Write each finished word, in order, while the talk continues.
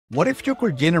What if you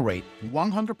could generate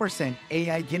 100%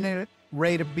 AI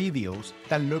generated videos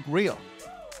that look real?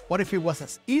 What if it was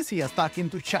as easy as talking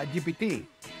to ChatGPT?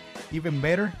 Even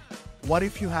better, what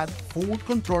if you had full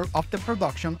control of the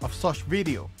production of such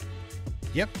video?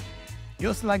 Yep,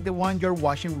 just like the one you're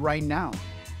watching right now.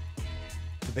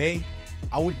 Today,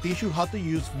 I will teach you how to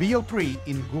use Veo-3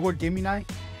 in Google Gemini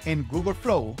and Google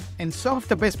Flow and some of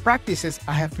the best practices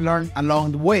I have learned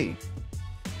along the way.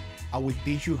 I will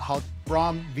teach you how to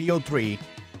prompt Veo-3,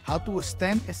 how to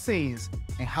extend scenes,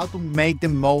 and how to make the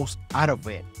most out of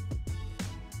it.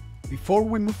 Before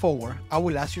we move forward, I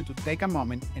will ask you to take a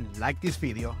moment and like this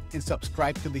video and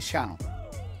subscribe to this channel.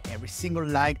 Every single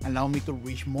like allows me to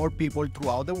reach more people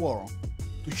throughout the world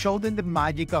to show them the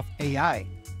magic of AI.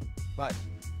 But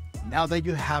now that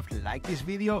you have liked this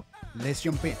video, let's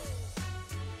jump in.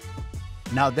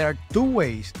 Now there are two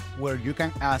ways where you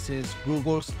can access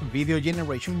Google's video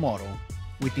generation model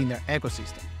within their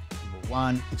ecosystem. Number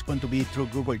one, it's going to be through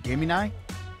Google Gemini,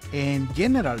 and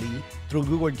generally through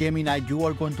Google Gemini you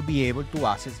are going to be able to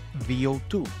access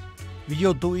Veo-2.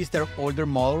 Veo-2 is their older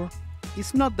model.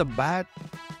 It's not that bad,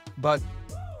 but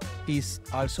it's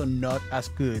also not as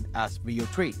good as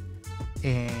Veo-3.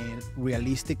 And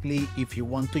realistically, if you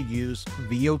want to use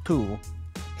Veo-2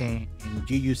 and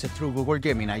you use it through Google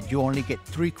Gemini, you only get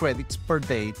 3 credits per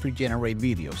day to generate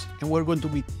videos. And we're going to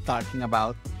be talking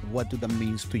about what that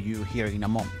means to you here in a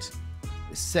moment.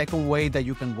 The second way that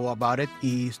you can go about it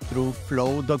is through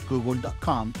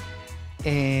flow.google.com.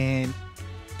 And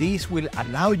this will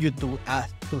allow you to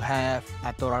have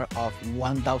a total of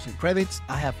 1,000 credits.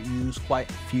 I have used quite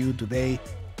a few today,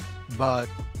 but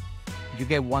you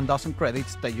get 1,000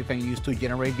 credits that you can use to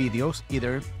generate videos,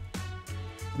 either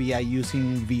via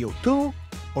using Veo-2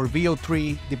 or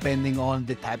Veo-3, depending on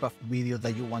the type of video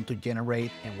that you want to generate.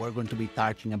 And we're going to be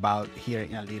talking about here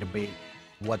in a little bit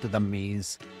what that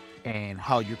means and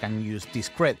how you can use these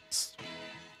credits.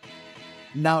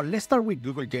 Now let's start with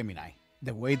Google Gemini.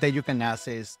 The way that you can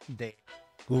access the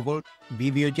Google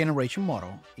video generation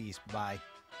model is by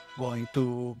going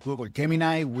to Google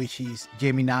Gemini, which is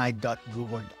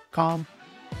gemini.google.com.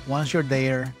 Once you're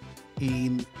there,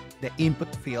 in the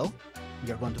input field,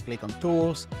 you're going to click on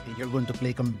Tools and you're going to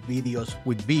click on Videos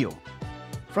with Veo.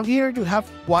 From here, you have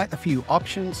quite a few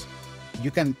options.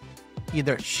 You can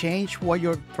either change what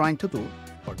you're trying to do,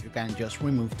 or you can just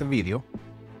remove the video,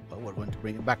 but we're going to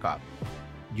bring it back up.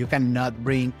 You cannot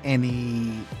bring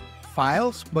any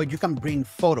files, but you can bring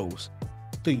photos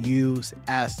to use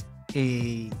as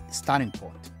a starting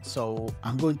point. So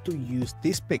I'm going to use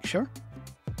this picture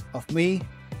of me,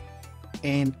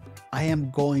 and I am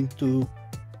going to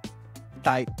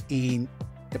type in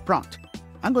the prompt.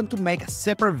 I'm going to make a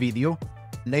separate video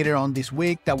later on this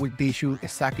week that will teach you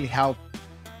exactly how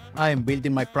I am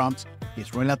building my prompts.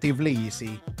 It's relatively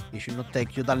easy. It should not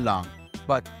take you that long,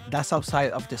 but that's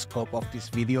outside of the scope of this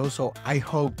video. So I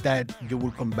hope that you will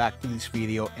come back to this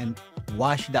video and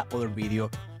watch that other video,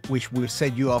 which will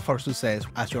set you up for success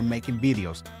as you're making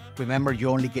videos. Remember, you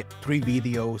only get 3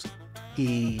 videos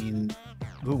in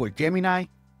Google Gemini,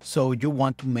 so you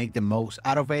want to make the most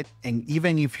out of it. And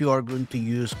even if you are going to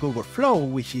use Google Flow,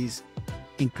 which is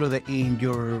included in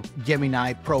your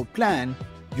Gemini Pro plan,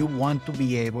 you want to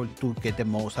be able to get the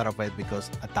most out of it because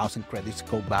 1,000 credits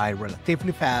go by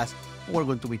relatively fast. We're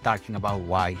going to be talking about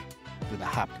why that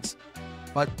happens.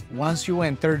 But once you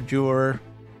enter your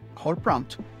whole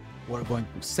prompt, we're going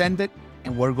to send it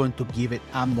and we're going to give it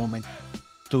a moment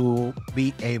to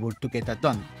be able to get that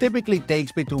done. Typically it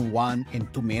takes between 1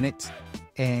 and 2 minutes,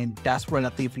 and that's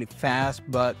relatively fast,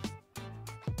 but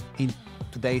in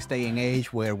today's day and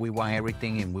age where we want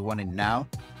everything and we want it now,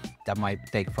 that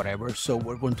might take forever. So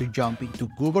we're going to jump into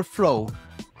Google Flow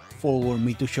for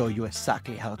me to show you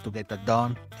exactly how to get that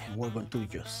done. And we're going to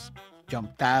just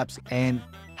jump tabs, and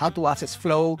how to access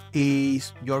Flow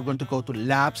is you're going to go to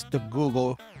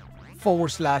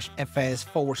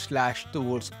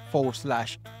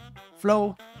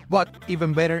labs.google/fs/tools/flow. But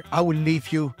even better, I will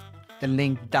leave you the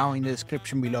link down in the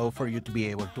description below for you to be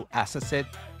able to access it,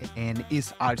 and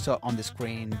it's also on the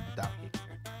screen down here.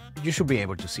 You should be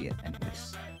able to see it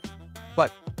anyways.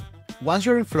 But once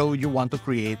you're in Flow, you want to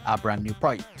create a brand new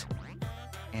project.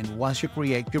 And once you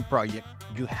create your project,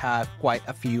 you have quite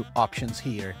a few options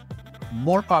here,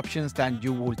 more options than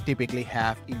you will typically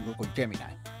have in Google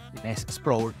Gemini. Let's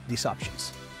explore these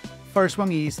options. First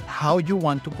one is how you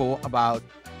want to go about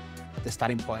the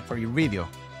starting point for your video.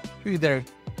 You either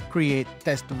create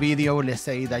test video, let's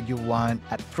say that you want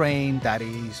a train that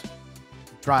is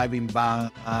driving by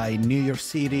New York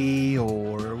City,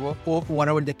 or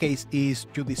whatever the case is,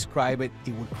 you describe it,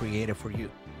 it will create it for you.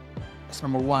 That's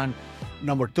number one.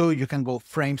 Number two, you can go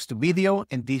frames to video,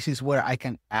 and this is where I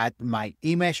can add my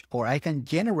image or I can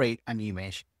generate an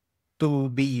image to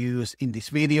be used in this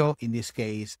video. In this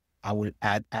case, I will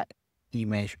add an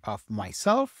image of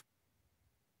myself,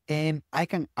 and I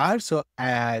can also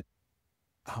add,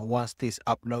 once this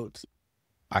uploads,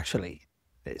 actually,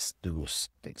 let's do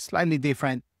something slightly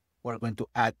different. We're going to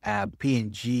add a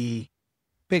PNG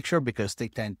picture because they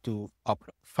tend to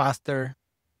upload faster,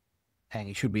 and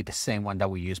it should be the same one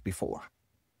that we used before.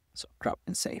 So grab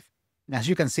and save. And as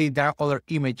you can see, there are other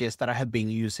images that I have been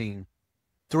using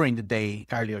during the day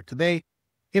earlier today.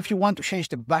 If you want to change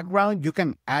the background, you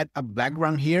can add a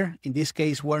background here. In this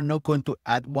case, we're not going to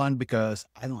add one because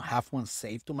I don't have one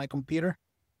saved to my computer.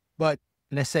 But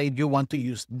let's say you want to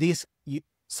use this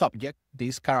subject,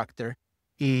 this character,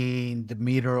 in the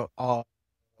middle of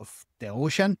the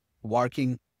ocean,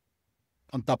 walking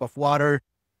on top of water.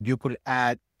 You could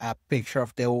add a picture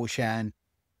of the ocean,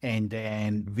 and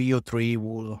then Veo-3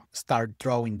 will start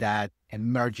drawing that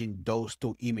and merging those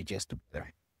two images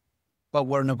together. But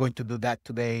we're not going to do that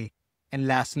today. And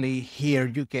lastly, here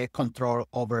you get control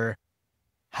over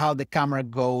how the camera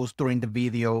goes during the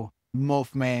video,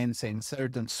 movements and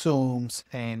certain zooms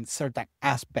and certain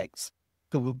aspects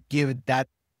to give it that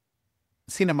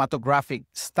cinematographic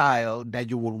style that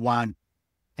you would want.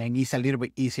 And it's a little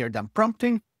bit easier than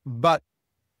prompting, but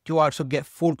you also get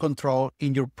full control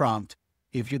in your prompt.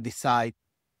 If you decide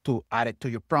to add it to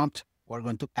your prompt, we're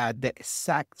going to add the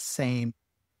exact same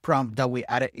prompt that we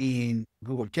added in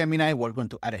Google Gemini. We're going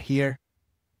to add it here.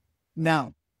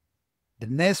 Now, the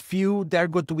next few, they're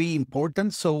going to be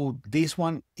important. So this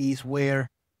one is where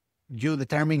you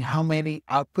determine how many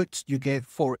outputs you get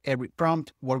for every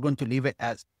prompt. We're going to leave it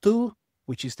as 2,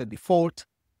 which is the default.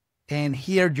 And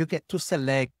here you get to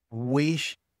select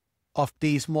which of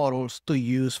these models to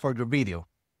use for your video.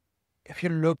 If you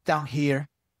look down here,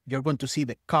 you're going to see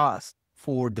the cost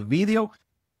for the video,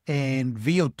 and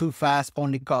Veo-2 Fast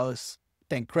only costs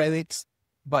 10 credits.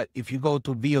 But if you go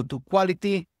to Veo-2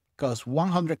 Quality, it costs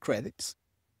 100 credits.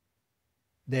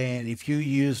 Then if you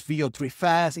use Veo-3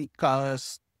 Fast, it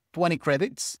costs 20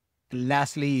 credits. And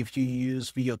lastly, if you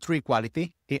use Veo-3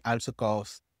 Quality, it also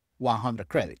costs 100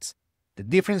 credits. The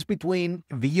difference between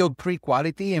Veo-3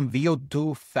 Quality and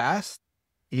Veo-2 Fast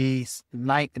is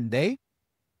night and day.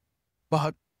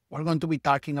 But we're going to be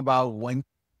talking about when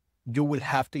you will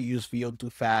have to use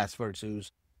Veo-2 Fast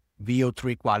versus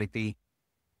Veo-3 Quality.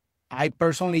 I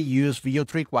personally use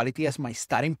Veo-3 Quality as my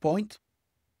starting point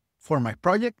for my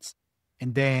projects,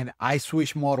 and then I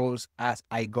switch models as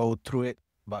I go through it,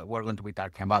 but we're going to be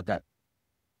talking about that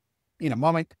in a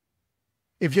moment.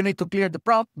 If you need to clear the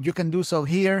prompt, you can do so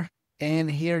here,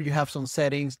 and here you have some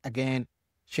settings. Again,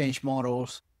 change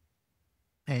models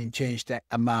and change the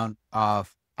amount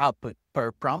of output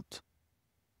per prompt.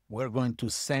 We're going to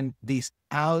send this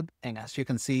out, and as you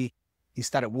can see, it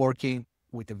started working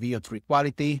with the Veo-3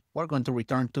 Quality. We're going to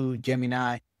return to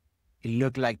Gemini. It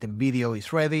looked like the video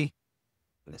is ready.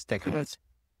 Let's take a look.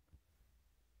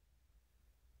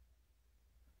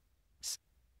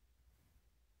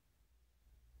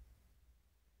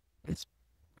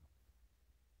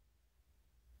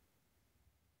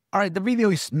 All right, the video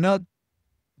is not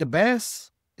the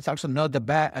best. It's also not the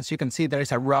bad. As you can see, there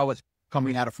is a robot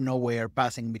coming out of nowhere,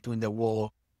 passing between the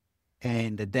wall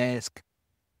and the desk.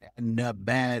 Not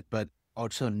bad, but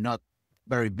also not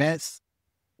very best.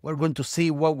 We're going to see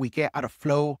what we get out of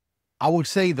Flow. I would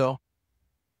say though,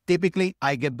 typically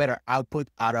I get better output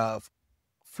out of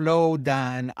Flow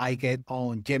than I get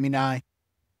on Gemini.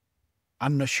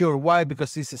 I'm not sure why,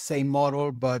 because it's the same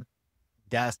model, but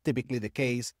that's typically the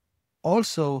case.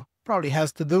 Also, probably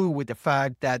has to do with the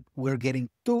fact that we're getting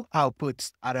 2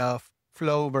 outputs out of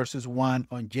Flow versus 1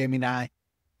 on Gemini.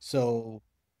 So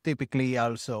typically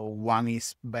also one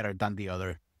is better than the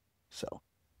other. So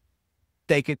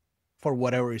take it for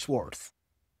whatever it's worth.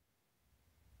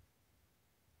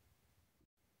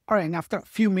 All right, and after a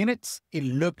few minutes, it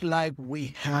looked like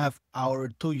we have our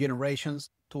 2 generations,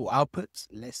 2 outputs.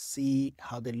 Let's see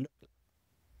how they look.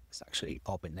 Let's actually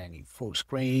open them in full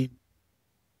screen.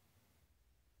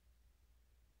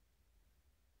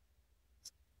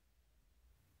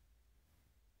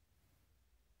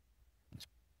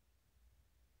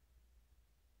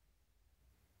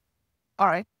 All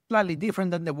right, slightly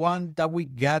different than the one that we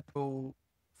got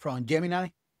from Gemini.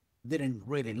 Didn't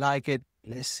really like it.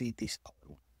 Let's see this other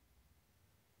one.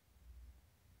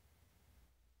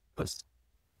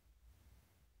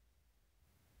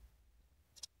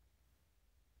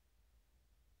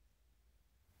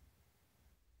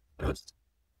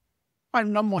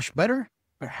 I'm not much better.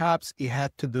 Perhaps it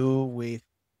had to do with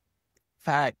the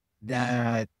fact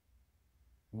that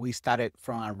We started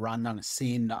from a random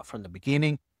scene, not from the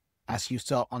beginning, as you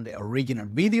saw on the original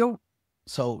video.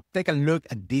 So take a look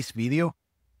at this video.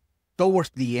 Towards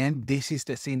the end, this is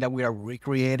the scene that we are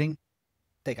recreating.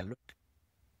 Take a look.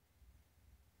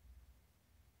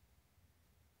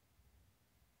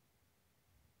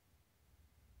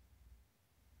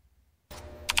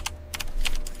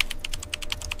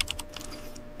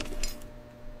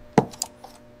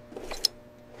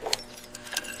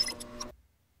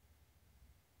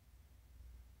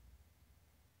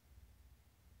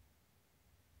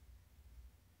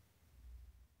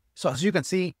 So as you can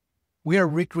see, we are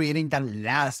recreating the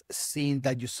last scene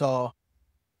that you saw.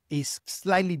 Is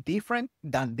slightly different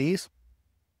than this,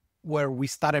 where we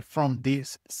started from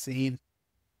this scene.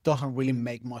 Doesn't really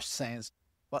make much sense.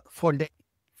 But for the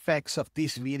effects of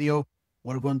this video,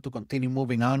 we're going to continue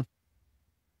moving on.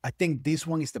 I think this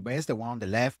one is the best, the one on the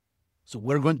left. So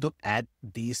we're going to add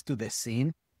this to the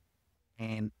scene,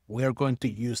 and we're going to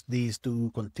use this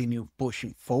to continue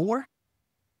pushing forward.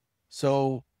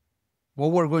 So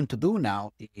what we're going to do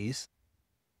now is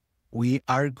we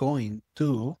are going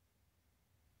to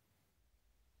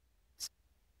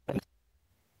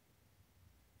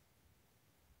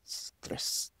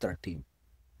stress 13.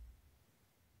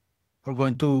 We're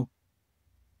going to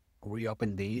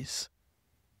reopen this.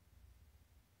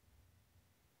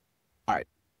 All right,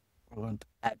 we're going to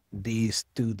add this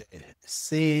to the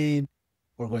scene.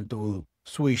 We're going to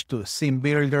switch to scene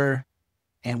builder.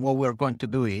 And what we're going to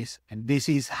do is, and this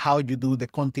is how you do the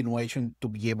continuation to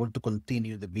be able to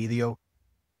continue the video.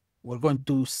 We're going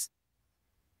to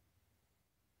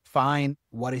find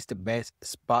what is the best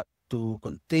spot to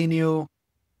continue.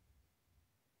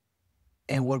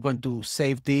 And we're going to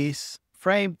save this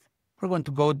frame. We're going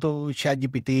to go to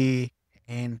ChatGPT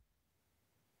and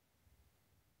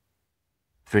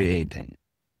create it.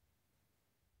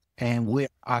 And we're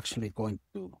actually going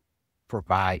to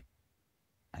provide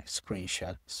a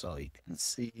screenshot so you can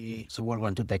see. So we're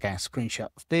going to take a screenshot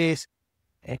of this.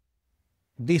 And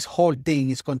this whole thing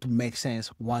is going to make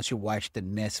sense once you watch the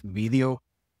next video,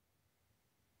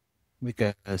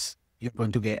 because you're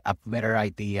going to get a better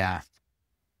idea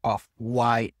of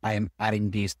why I am adding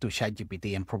this to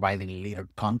ChatGPT and providing a little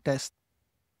context.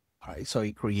 All right, so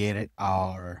we created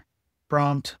our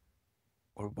prompt.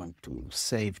 We're going to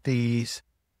save this.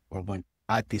 We're going to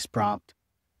add this prompt.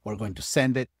 We're going to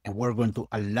send it, and we're going to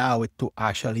allow it to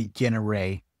actually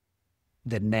generate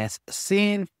the next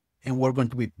scene. And we're going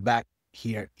to be back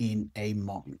here in a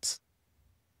moment.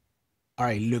 All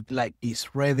right, look like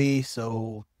it's ready.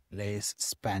 So let's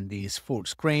expand this full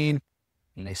screen.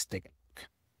 Let's take a look.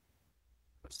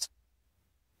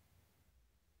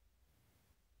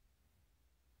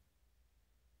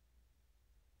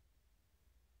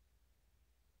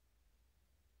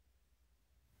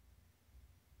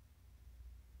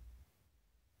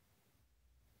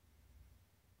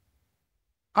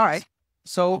 All right,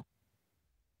 so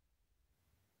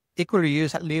it could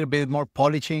use a little bit more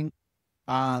polishing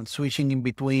and switching in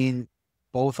between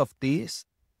both of these.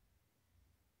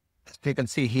 As you can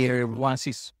see here, once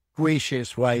it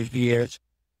squishes right here,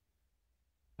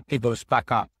 it goes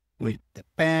back up with the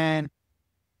pen.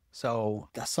 So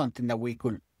that's something that we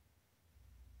could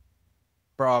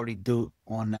probably do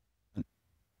on a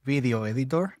video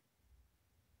editor,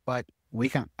 but we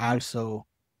can also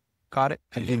cut it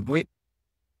a little bit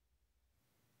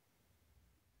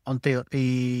until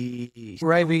it's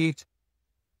ready,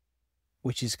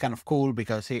 which is kind of cool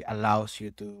because it allows you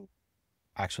to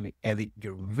actually edit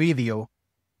your video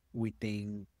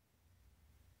within.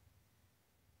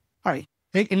 All right,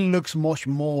 it looks much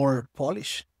more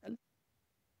polished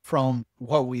from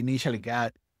what we initially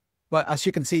got. But as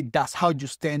you can see, that's how you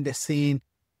stay in the scene,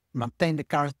 maintain the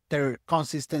character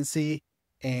consistency,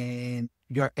 and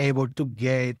you're able to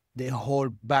get the whole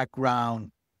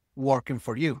background working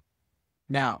for you.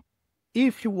 Now,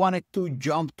 if you wanted to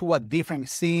jump to a different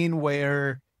scene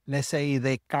where, let's say,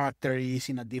 the character is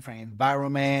in a different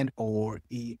environment or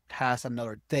it has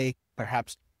another take,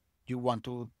 perhaps you want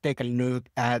to take a look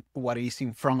at what is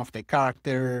in front of the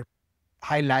character,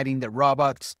 highlighting the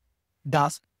robots,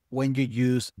 that's when you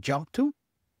use jump to.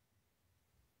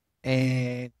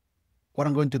 And what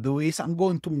I'm going to do is I'm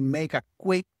going to make a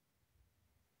quick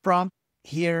prompt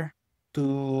here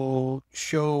to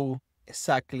show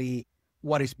exactly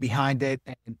what is behind it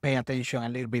and pay attention a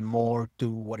little bit more to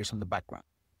what is on the background.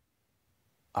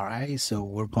 All right, so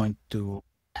we're going to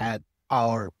add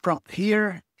our prompt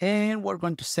here and we're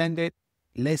going to send it.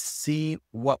 Let's see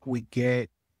what we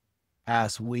get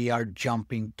as we are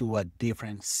jumping to a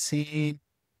different scene.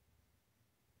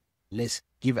 Let's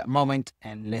give it a moment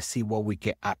and let's see what we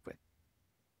get up with.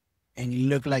 And it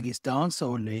look like it's done.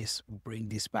 So let's bring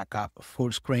this back up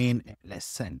full screen and let's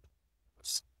send.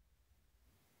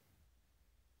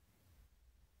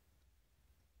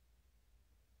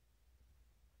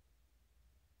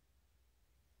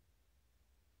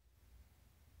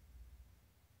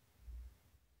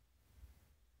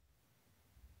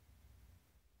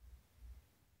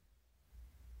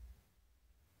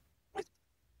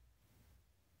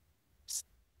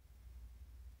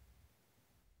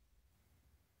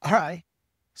 All right.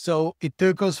 So it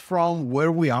took us from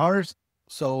where we are.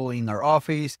 So in our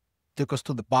office, took us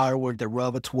to the bar where the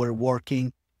robots were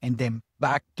working, and then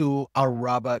back to our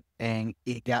robot. And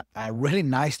it got a really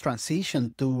nice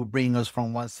transition to bring us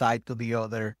from one side to the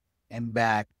other and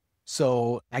back.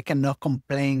 So I cannot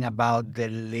complain about the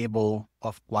level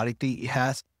of quality it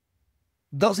has.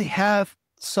 Does it have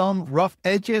some rough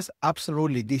edges?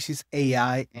 Absolutely. This is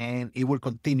AI and it will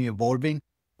continue evolving.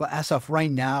 But as of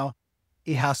right now,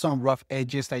 it has some rough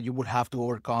edges that you would have to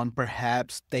work on,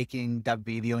 perhaps taking that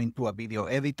video into a video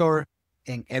editor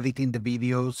and editing the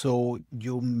video so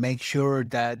you make sure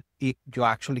that you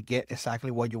actually get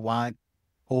exactly what you want,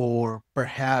 or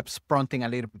perhaps prompting a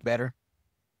little bit better.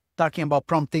 Talking about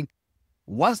prompting,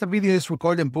 once the video is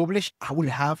recorded and published, I will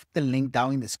have the link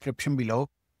down in the description below.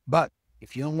 But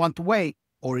if you don't want to wait,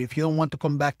 or if you don't want to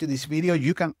come back to this video,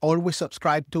 you can always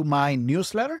subscribe to my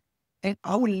newsletter, and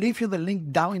I will leave you the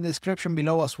link down in the description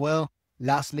below as well.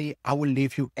 Lastly, I will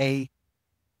leave you a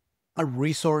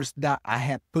resource that I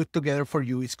have put together for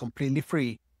you. It's completely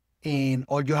free, and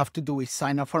all you have to do is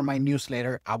sign up for my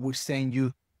newsletter. I will send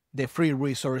you the free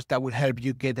resource that will help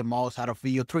you get the most out of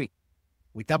Veo-3.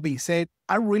 With that being said,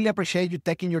 I really appreciate you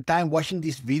taking your time watching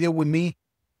this video with me.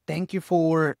 Thank you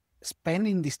for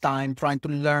spending this time trying to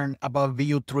learn about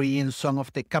Veo-3 and some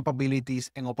of the capabilities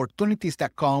and opportunities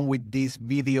that come with this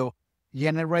video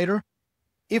generator.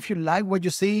 If you like what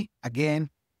you see, again,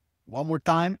 one more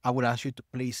time, I would ask you to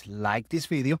please like this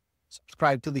video,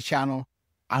 subscribe to the channel.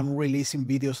 I'm releasing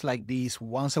videos like this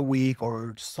once a week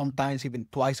or sometimes even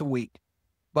twice a week.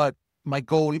 But my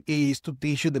goal is to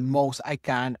teach you the most I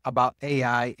can about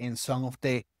AI and some of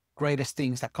the greatest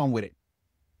things that come with it.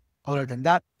 Other than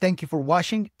that, thank you for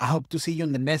watching. I hope to see you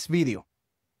in the next video.